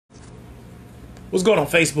What's going on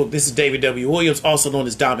Facebook? This is David W. Williams, also known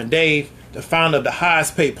as Diamond Dave, the founder of the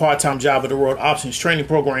highest paid part-time job in the world, Options Training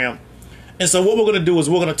Program. And so what we're going to do is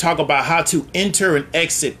we're going to talk about how to enter and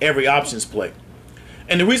exit every options play.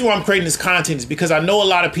 And the reason why I'm creating this content is because I know a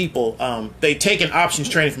lot of people, they take an options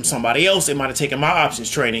training from somebody else. They might have taken my options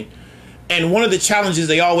training. And one of the challenges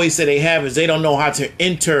they always say they have is they don't know how to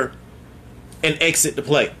enter and exit the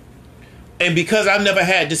play. And because I've never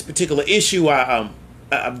had this particular issue,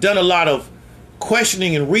 I've done a lot of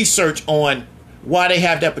questioning and research on why they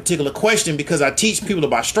have that particular question, because I teach people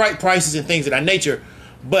about strike prices and things of that nature.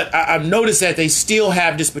 But I've noticed that they still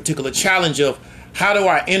have this particular challenge of how do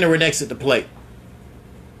I enter and exit the play?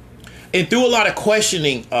 And through a lot of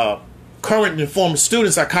questioning current and former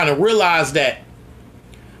students, I kind of realized that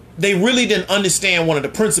they really didn't understand one of the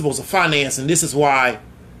principles of finance, and this is why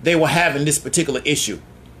they were having this particular issue.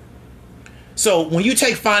 So when you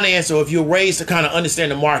take finance, or if you're raised to kind of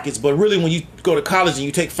understand the markets, but really when you go to college and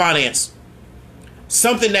you take finance,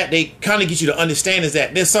 something that they kind of get you to understand is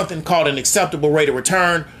that there's something called an acceptable rate of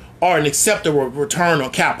return or an acceptable return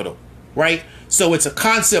on capital, right? So it's a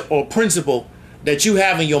concept or principle that you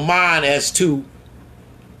have in your mind as to,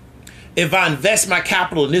 if I invest my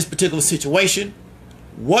capital in this particular situation,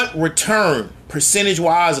 what return,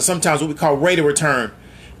 percentage-wise, or sometimes what we call rate of return,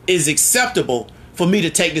 is acceptable for me to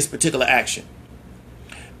take this particular action.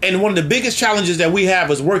 And one of the biggest challenges that we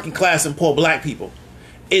have as working class and poor black people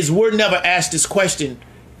is we're never asked this question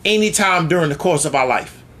anytime during the course of our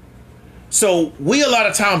life. So we a lot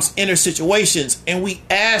of times enter situations and we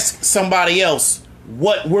ask somebody else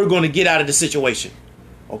what we're going to get out of the situation.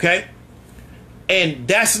 Okay? And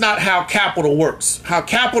that's not how capital works. How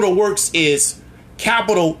capital works is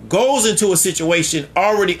capital goes into a situation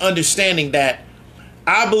already understanding that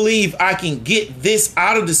I believe I can get this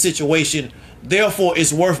out of the situation, therefore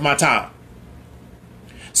it's worth my time.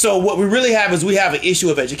 So what we really have is we have an issue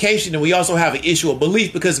of education, and we also have an issue of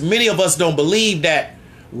belief, because many of us don't believe that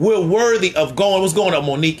we're worthy of going. What's going on,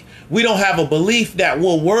 Monique? We don't have a belief that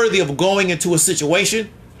we're worthy of going into a situation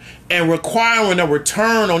and requiring a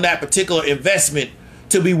return on that particular investment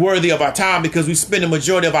to be worthy of our time, because we spend the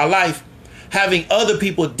majority of our life having other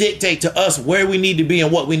people dictate to us where we need to be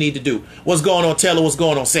and what we need to do. What's going on, Taylor? What's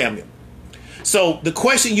going on, Samuel? So the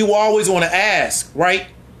question you always want to ask, right,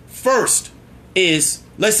 first is,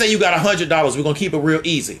 let's say you got $100. We're going to keep it real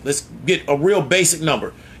easy. Let's get a real basic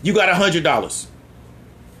number. You got $100.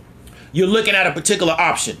 You're looking at a particular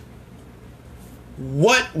option.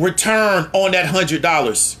 What return on that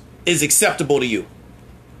 $100 is acceptable to you?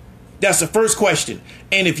 That's the first question.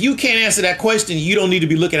 And if you can't answer that question, you don't need to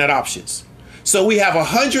be looking at options. So we have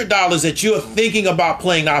 $100 that you're thinking about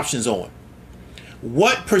playing options on.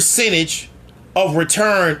 What percentage of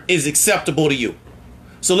return is acceptable to you?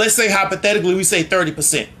 So let's say hypothetically we say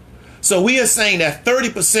 30%. So we are saying that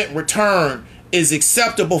 30% return is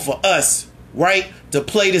acceptable for us, right, to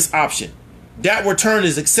play this option. That return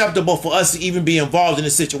is acceptable for us to even be involved in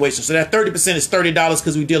this situation. So that 30% is $30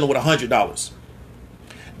 because we're dealing with $100.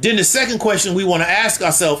 Then the second question we want to ask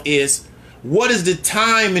ourselves is, what is the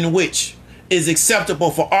time in which is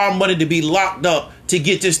acceptable for our money to be locked up to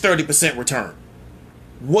get this 30% return?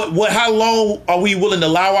 How long are we willing to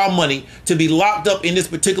allow our money to be locked up in this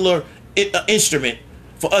particular instrument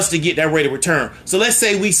for us to get that rate of return? So let's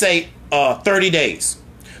say we say 30 days.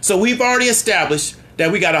 So we've already established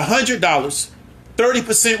that we got $100,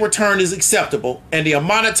 30% return is acceptable, and the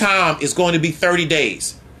amount of time is going to be 30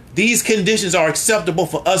 days. These conditions are acceptable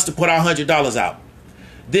for us to put our $100 out.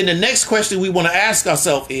 Then the next question we want to ask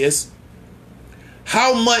ourselves is,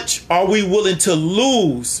 how much are we willing to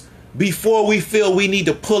lose before we feel we need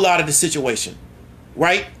to pull out of the situation,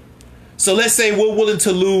 right? So let's say we're willing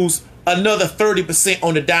to lose another 30%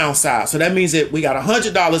 on the downside. So that means that we got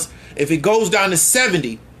 $100. If it goes down to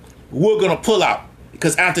 70, we're going to pull out,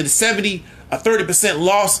 because after the 70, a 30%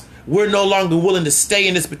 loss, we're no longer willing to stay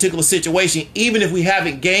in this particular situation, even if we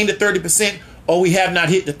haven't gained the 30% or we have not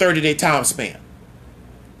hit the 30-day time span.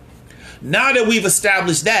 Now that we've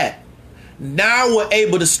established that, now we're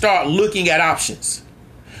able to start looking at options.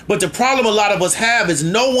 But the problem a lot of us have is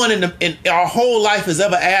no one in our whole life has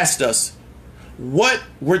ever asked us, what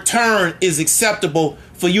return is acceptable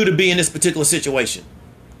for you to be in this particular situation?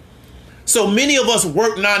 So many of us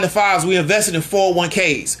work 9 to 5s. We invested in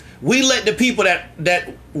 401ks. We let the people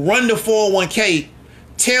that run the 401k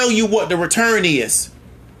tell you what the return is,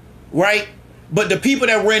 right? But the people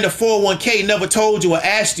that ran the 401k never told you or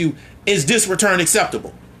asked you, is this return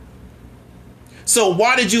acceptable? So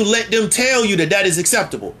why did you let them tell you that that is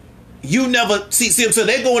acceptable? You never see, so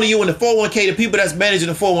they're going to you in the 401k. The people that's managing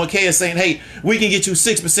the 401k are saying, hey, we can get you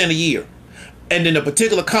 6% a year. And then a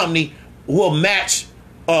particular company will match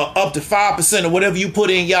up to 5% or whatever you put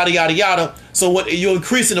in, yada, yada, yada. So what you're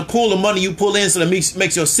increasing the pool of money you pull in, so that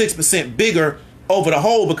makes your 6% bigger over the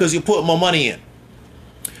whole because you put more money in.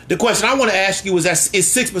 The question I want to ask you is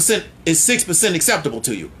 6% acceptable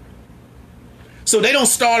to you? So they don't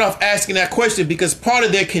start off asking that question because part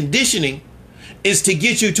of their conditioning is to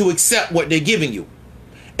get you to accept what they're giving you.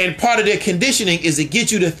 And part of their conditioning is to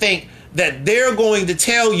get you to think that they're going to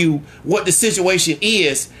tell you what the situation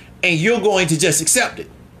is and you're going to just accept it.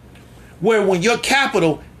 Where when your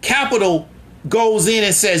capital goes in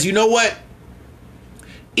and says, you know what?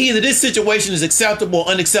 Either this situation is acceptable or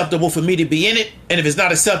unacceptable for me to be in it. And if it's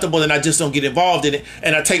not acceptable, then I just don't get involved in it.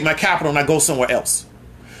 And I take my capital and I go somewhere else.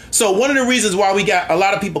 So one of the reasons why we got a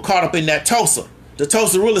lot of people caught up in that the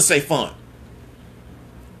Tulsa real estate fund.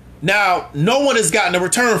 Now, no one has gotten a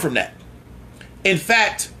return from that. In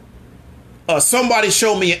fact, somebody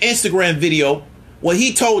showed me an Instagram video where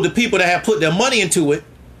he told the people that have put their money into it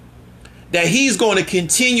that he's going to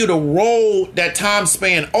continue to roll that time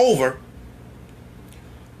span over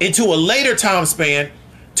into a later time span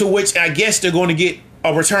to which I guess they're going to get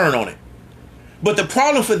a return on it. But the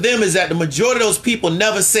problem for them is that the majority of those people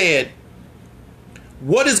never said,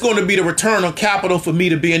 what is going to be the return on capital for me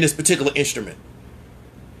to be in this particular instrument?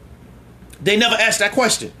 They never asked that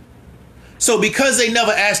question. So because they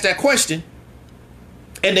never asked that question,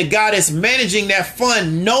 and the guy that's managing that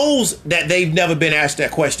fund knows that they've never been asked that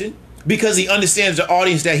question because he understands the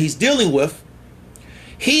audience that he's dealing with,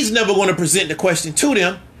 he's never going to present the question to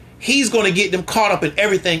them. He's going to get them caught up in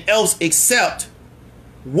everything else except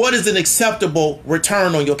what is an acceptable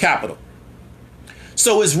return on your capital.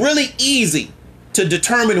 So it's really easy to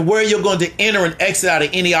determine where you're going to enter and exit out of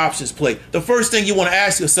any options play. The first thing you want to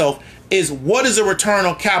ask yourself is, what is a return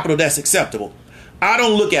on capital that's acceptable? I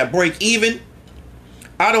don't look at break even.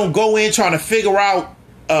 I don't go in trying to figure out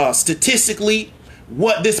statistically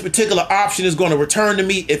what this particular option is going to return to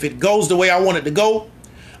me if it goes the way I want it to go.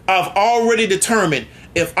 I've already determined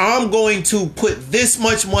if I'm going to put this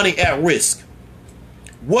much money at risk,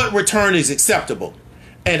 what return is acceptable,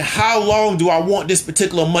 and how long do I want this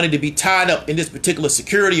particular money to be tied up in this particular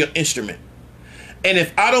security or instrument. And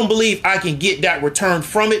if I don't believe I can get that return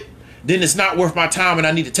from it, then it's not worth my time and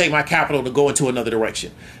I need to take my capital to go into another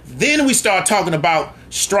direction. Then we start talking about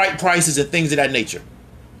strike prices and things of that nature.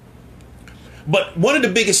 But one of the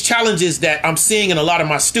biggest challenges that I'm seeing in a lot of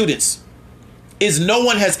my students is no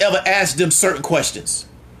one has ever asked them certain questions.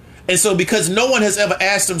 And so because no one has ever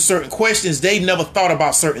asked them certain questions, they've never thought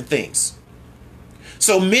about certain things.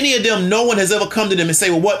 So many of them, no one has ever come to them and say,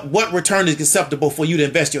 well, what return is acceptable for you to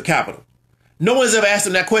invest your capital? No one's ever asked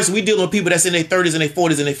them that question. We're dealing with people that's in their 30s and their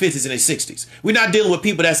 40s and their 50s and their 60s. We're not dealing with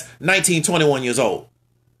people that's 19, 21 years old.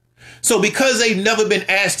 So because they've never been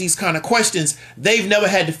asked these kind of questions, they've never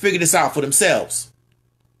had to figure this out for themselves.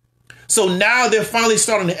 So now they're finally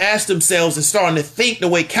starting to ask themselves and starting to think the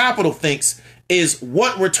way capital thinks is,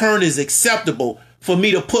 what return is acceptable for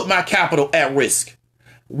me to put my capital at risk?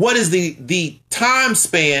 What is the time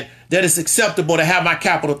span that is acceptable to have my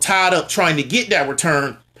capital tied up trying to get that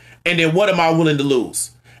return? And then what am I willing to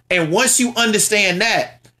lose? And once you understand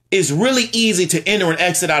that, it's really easy to enter and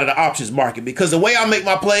exit out of the options market, because the way I make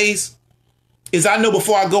my plays is I know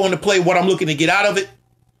before I go into play what I'm looking to get out of it.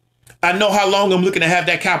 I know how long I'm looking to have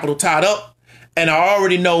that capital tied up, and I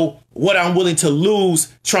already know what I'm willing to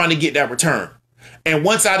lose trying to get that return. And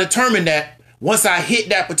once I determine that, once I hit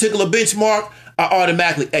that particular benchmark, I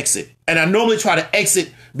automatically exit. And I normally try to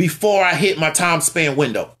exit before I hit my time span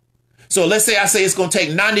window. So let's say I say it's going to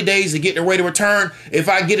take 90 days to get the rate of return. If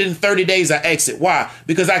I get it in 30 days, I exit. Why?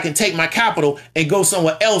 Because I can take my capital and go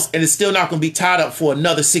somewhere else, and it's still not going to be tied up for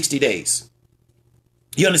another 60 days.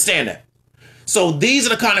 You understand that? So these are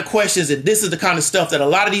the kind of questions, and this is the kind of stuff that a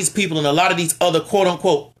lot of these people and a lot of these other quote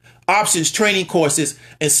unquote options training courses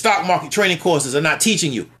and stock market training courses are not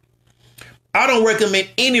teaching you. I don't recommend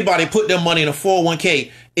anybody put their money in a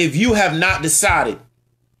 401k if you have not decided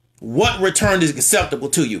what return is acceptable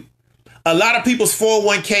to you. A lot of people's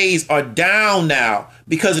 401ks are down now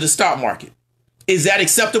because of the stock market. Is that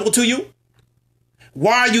acceptable to you?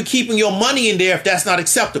 Why are you keeping your money in there if that's not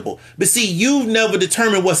acceptable? But see, you've never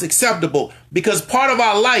determined what's acceptable, because part of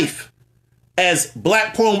our life as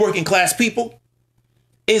black, poor, and working class people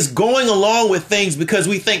is going along with things because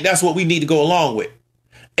we think that's what we need to go along with,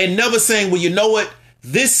 and never saying, well, you know what?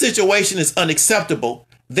 This situation is unacceptable.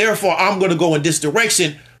 Therefore, I'm going to go in this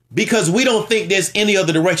direction, because we don't think there's any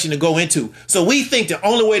other direction to go into. So we think the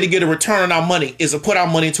only way to get a return on our money is to put our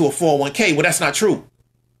money into a 401k. Well, that's not true.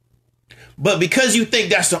 But because you think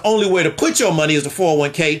that's the only way to put your money is the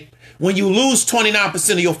 401k, when you lose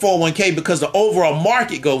 29% of your 401k because the overall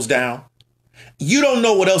market goes down, You don't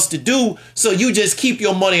know what else to do, so you just keep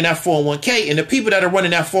your money in that 401k. And the people that are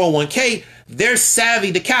running that 401k, they're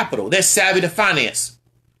savvy to capital. They're savvy to finance.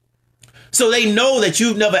 So they know that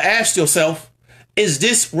you've never asked yourself, is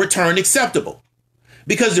this return acceptable?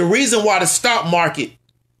 Because the reason why the stock market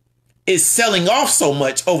is selling off so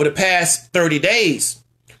much over the past 30 days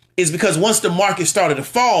is because once the market started to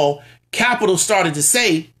fall, capital started to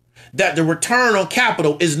say that the return on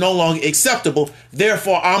capital is no longer acceptable.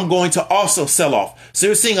 Therefore, I'm going to also sell off. So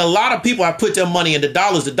you're seeing a lot of people have put their money into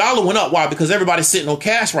dollars. The dollar went up. Why? Because everybody's sitting on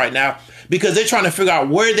cash right now, because they're trying to figure out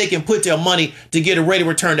where they can put their money to get a rate of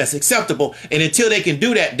return that's acceptable. And until they can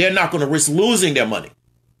do that, they're not going to risk losing their money.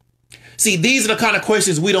 See, these are the kind of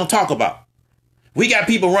questions we don't talk about. We got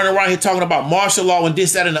people running around here talking about martial law and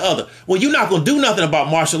this, that, and the other. Well, you're not going to do nothing about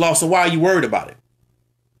martial law, so why are you worried about it?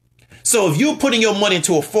 So if you're putting your money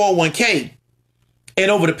into a 401k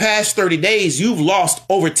and over the past 30 days, you've lost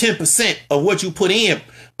over 10% of what you put in,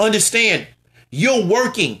 understand you're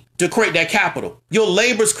working to create that capital. Your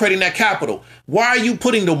labor is creating that capital. Why are you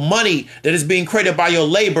putting the money that is being created by your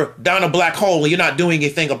labor down a black hole and you're not doing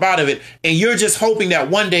anything about it? And you're just hoping that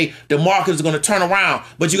one day the market is going to turn around.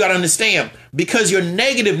 But you got to understand, because you're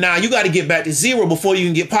negative now, you got to get back to zero before you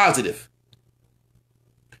can get positive.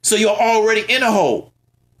 So you're already in a hole.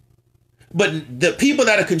 But the people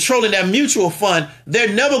that are controlling that mutual fund,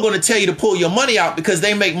 they're never going to tell you to pull your money out, because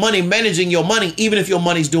they make money managing your money. Even if your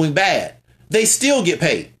money's doing bad, they still get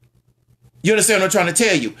paid. You understand what I'm trying to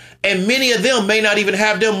tell you? And many of them may not even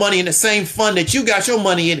have their money in the same fund that you got your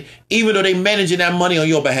money in, even though they're managing that money on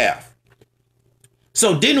your behalf.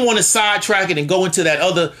 So didn't want to sidetrack it and go into that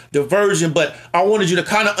other diversion, but I wanted you to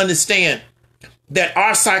kind of understand that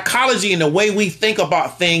our psychology and the way we think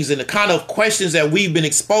about things and the kind of questions that we've been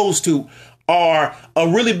exposed to are a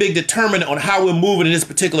really big determinant on how we're moving in this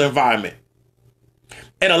particular environment.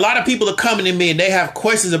 And a lot of people are coming to me and they have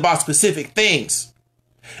questions about specific things.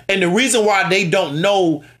 And the reason why they don't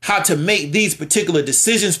know how to make these particular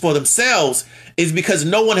decisions for themselves is because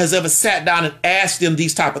no one has ever sat down and asked them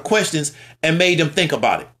these type of questions and made them think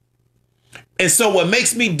about it. And so what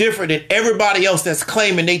makes me different than everybody else that's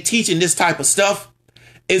claiming they teaching this type of stuff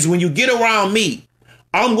is when you get around me,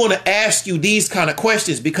 I'm going to ask you these kind of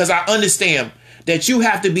questions, because I understand that you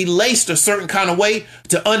have to be laced a certain kind of way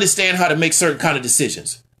to understand how to make certain kind of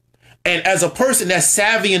decisions. And as a person that's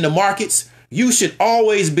savvy in the markets, you should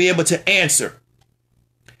always be able to answer,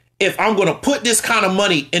 if I'm going to put this kind of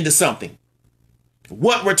money into something,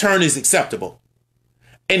 what return is acceptable?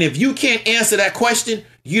 And if you can't answer that question,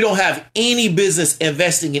 you don't have any business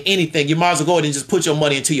investing in anything. You might as well go ahead and just put your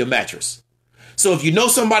money into your mattress. So if you know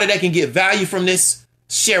somebody that can get value from this,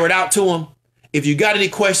 share it out to them. If you got any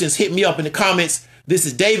questions, hit me up in the comments. This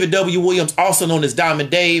is David W. Williams, also known as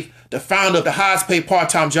Diamond Dave, the founder of the highest paid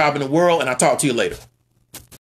part-time job in the world, and I'll talk to you later.